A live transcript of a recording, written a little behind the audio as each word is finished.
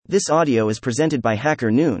This audio is presented by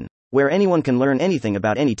Hacker Noon, where anyone can learn anything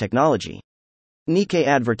about any technology. Nikkei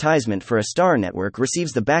Advertisement for Astar Network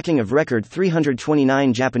receives the backing of record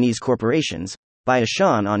 329 Japanese corporations, by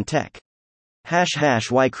Ashan on Tech.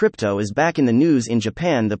 Why crypto is back in the news in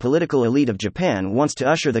Japan. The political elite of Japan wants to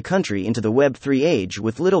usher the country into the Web3 age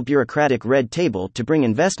with little bureaucratic red tape to bring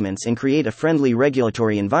investments and create a friendly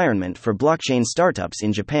regulatory environment for blockchain startups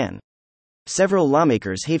in Japan. Several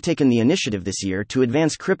lawmakers have taken the initiative this year to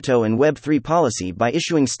advance crypto and Web3 policy by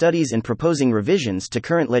issuing studies and proposing revisions to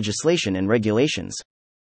current legislation and regulations.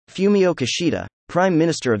 Fumio Kishida, Prime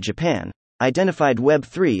Minister of Japan, identified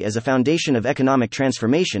Web3 as a foundation of economic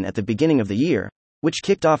transformation at the beginning of the year, which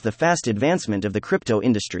kicked off the fast advancement of the crypto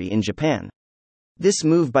industry in Japan. This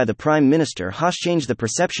move by the Prime Minister has changed the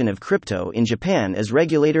perception of crypto in Japan as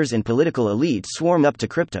regulators and political elite swarm up to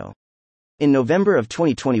crypto. In November of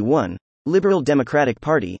 2021, Liberal Democratic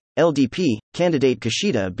Party, LDP, candidate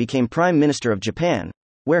Kishida became Prime Minister of Japan,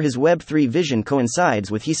 where his Web3 vision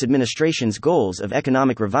coincides with his administration's goals of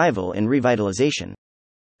economic revival and revitalization.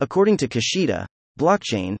 According to Kishida,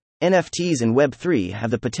 blockchain, NFTs and Web3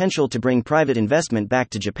 have the potential to bring private investment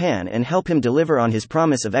back to Japan and help him deliver on his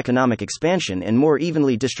promise of economic expansion and more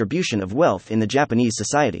evenly distribution of wealth in the Japanese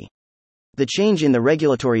society. The change in the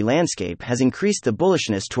regulatory landscape has increased the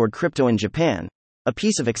bullishness toward crypto in Japan, a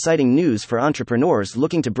piece of exciting news for entrepreneurs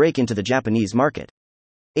looking to break into the Japanese market.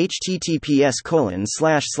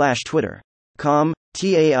 https://twitter.com,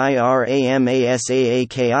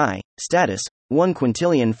 TAIRAMASAAKI, status,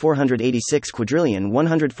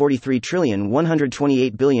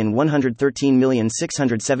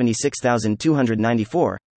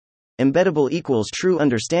 1,486,143,128,113,676,294. Embeddable equals true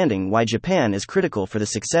understanding why Japan is critical for the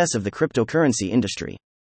success of the cryptocurrency industry.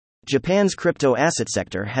 Japan's crypto asset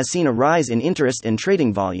sector has seen a rise in interest and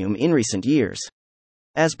trading volume in recent years.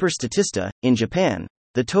 As per Statista, in Japan,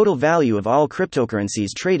 the total value of all cryptocurrencies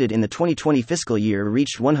traded in the 2020 fiscal year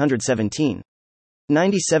reached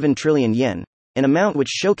 117.97 trillion yen, an amount which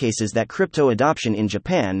showcases that crypto adoption in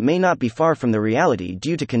Japan may not be far from the reality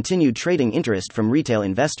due to continued trading interest from retail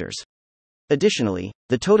investors. Additionally,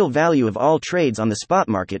 the total value of all trades on the spot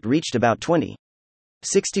market reached about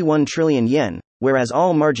 20.61 trillion yen, whereas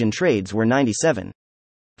all margin trades were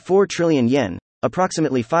 97.4 trillion yen,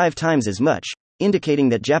 approximately 5 times as much, indicating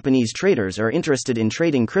that Japanese traders are interested in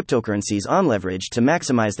trading cryptocurrencies on leverage to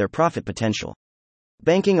maximize their profit potential.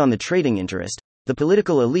 Banking on the trading interest, the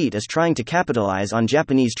political elite is trying to capitalize on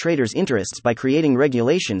Japanese traders' interests by creating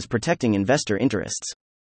regulations protecting investor interests.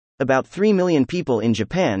 About 3 million people in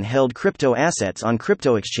Japan held crypto assets on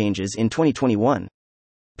crypto exchanges in 2021.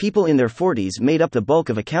 People in their 40s made up the bulk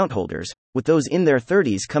of account holders, with those in their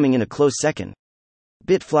 30s coming in a close second.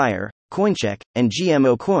 Bitflyer, Coincheck, and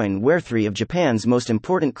GMO Coin were 3 of Japan's most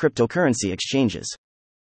important cryptocurrency exchanges.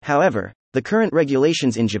 However, the current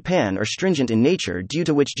regulations in Japan are stringent in nature, due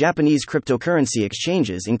to which Japanese cryptocurrency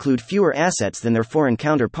exchanges include fewer assets than their foreign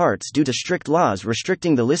counterparts due to strict laws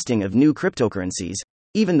restricting the listing of new cryptocurrencies,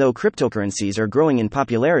 even though cryptocurrencies are growing in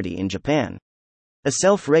popularity in Japan. A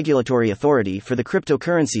self-regulatory authority for the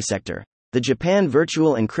cryptocurrency sector, the Japan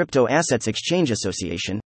Virtual and Crypto Assets Exchange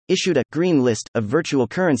Association, issued a green list of virtual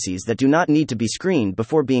currencies that do not need to be screened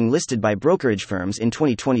before being listed by brokerage firms in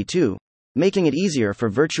 2022, making it easier for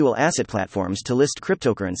virtual asset platforms to list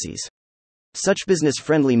cryptocurrencies. Such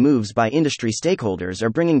business-friendly moves by industry stakeholders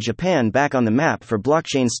are bringing Japan back on the map for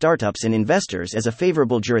blockchain startups and investors as a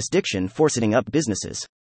favorable jurisdiction for setting up businesses.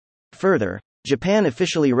 Further, Japan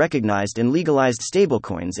officially recognized and legalized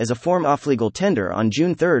stablecoins as a form of legal tender on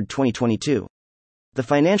June 3, 2022. The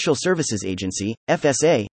Financial Services Agency,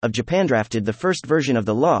 FSA, of Japan drafted the first version of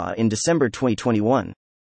the law in December 2021.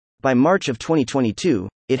 By March of 2022,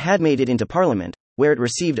 it had made it into Parliament, where it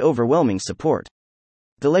received overwhelming support.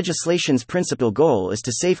 The legislation's principal goal is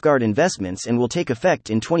to safeguard investments and will take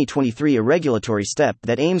effect in 2023, a regulatory step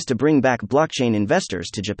that aims to bring back blockchain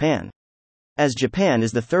investors to Japan. As Japan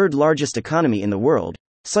is the third largest economy in the world,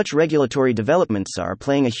 such regulatory developments are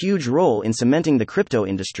playing a huge role in cementing the crypto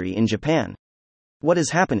industry in Japan. What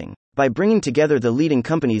is happening? By bringing together the leading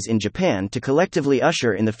companies in Japan to collectively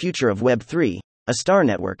usher in the future of Web3, Astar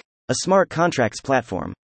Network, a smart contracts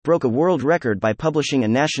platform, broke a world record by publishing a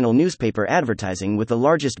national newspaper advertising with the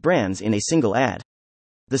largest brands in a single ad.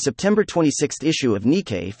 The September 26 issue of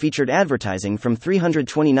Nikkei featured advertising from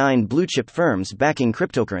 329 blue-chip firms backing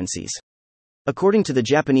cryptocurrencies. According to the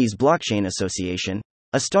Japanese Blockchain Association,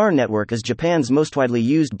 Astar Network is Japan's most widely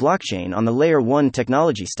used blockchain on the Layer 1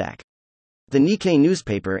 technology stack. The Nikkei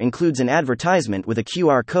newspaper includes an advertisement with a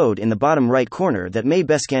QR code in the bottom right corner that may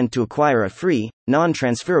best scan to acquire a free,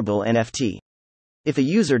 non-transferable NFT. If a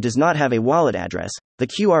user does not have a wallet address, the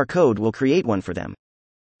QR code will create one for them.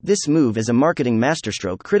 This move is a marketing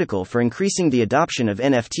masterstroke critical for increasing the adoption of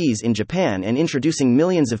NFTs in Japan and introducing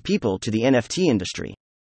millions of people to the NFT industry.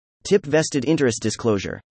 Tip: vested interest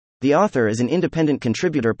disclosure. The author is an independent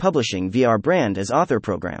contributor publishing via our brand as author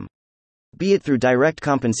program. Be it through direct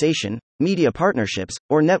compensation, media partnerships,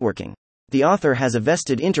 or networking, the author has a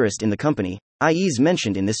vested interest in the company, i.e. is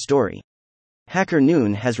mentioned in this story. Hacker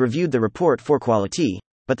Noon has reviewed the report for quality,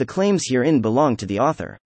 but the claims herein belong to the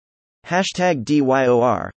author.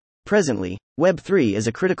 #DYOR. Presently, Web3 is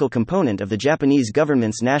a critical component of the Japanese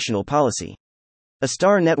government's national policy.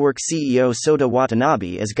 Astar Network CEO Sota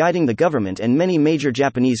Watanabe is guiding the government and many major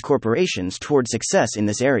Japanese corporations toward success in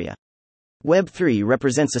this area. Web3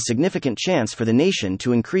 represents a significant chance for the nation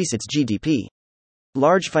to increase its GDP.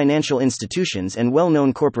 Large financial institutions and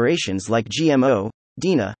well-known corporations like GMO,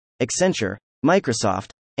 Dina, Accenture,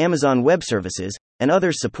 Microsoft, Amazon Web Services, and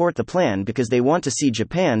others support the plan because they want to see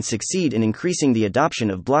Japan succeed in increasing the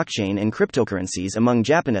adoption of blockchain and cryptocurrencies among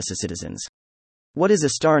Japanese citizens. What is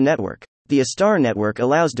Astar Network? The Astar Network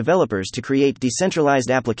allows developers to create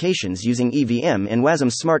decentralized applications using EVM and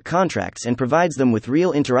WASM smart contracts and provides them with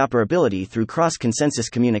real interoperability through cross-consensus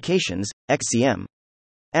communications, XCM.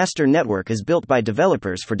 Astar Network is built by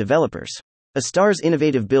developers for developers. Astar's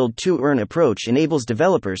innovative build-to-earn approach enables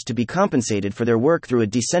developers to be compensated for their work through a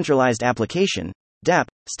decentralized application, DApp,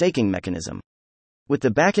 staking mechanism. With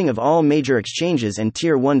the backing of all major exchanges and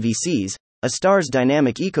Tier 1 VCs, Astar's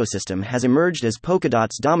dynamic ecosystem has emerged as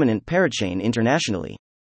Polkadot's dominant parachain internationally.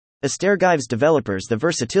 Astar gives developers the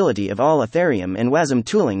versatility of all Ethereum and WASM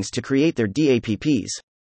toolings to create their DApps.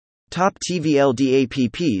 Top TVL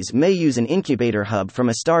DApps may use an incubator hub from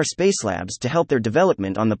Astar Spacelabs to help their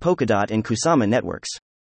development on the Polkadot and Kusama networks.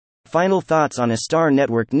 Final thoughts on Astar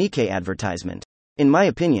Network Nikkei Advertisement. In my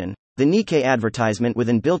opinion, the Nikkei Advertisement with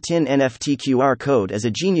an built-in NFT QR code is a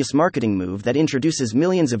genius marketing move that introduces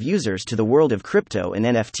millions of users to the world of crypto and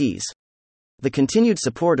NFTs. The continued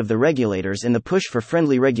support of the regulators and the push for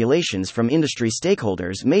friendly regulations from industry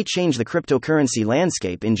stakeholders may change the cryptocurrency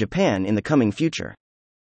landscape in Japan in the coming future.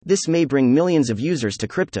 This may bring millions of users to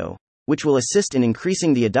crypto, which will assist in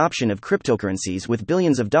increasing the adoption of cryptocurrencies, with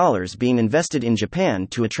billions of dollars being invested in Japan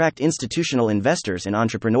to attract institutional investors and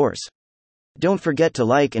entrepreneurs. Don't forget to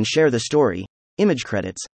like and share the story. Image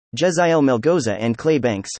credits: Jeziel Melgoza and Clay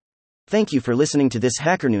Banks. Thank you for listening to this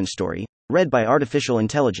HackerNoon story, read by Artificial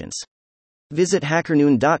Intelligence. Visit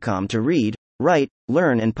hackernoon.com to read, write,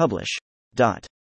 learn and publish.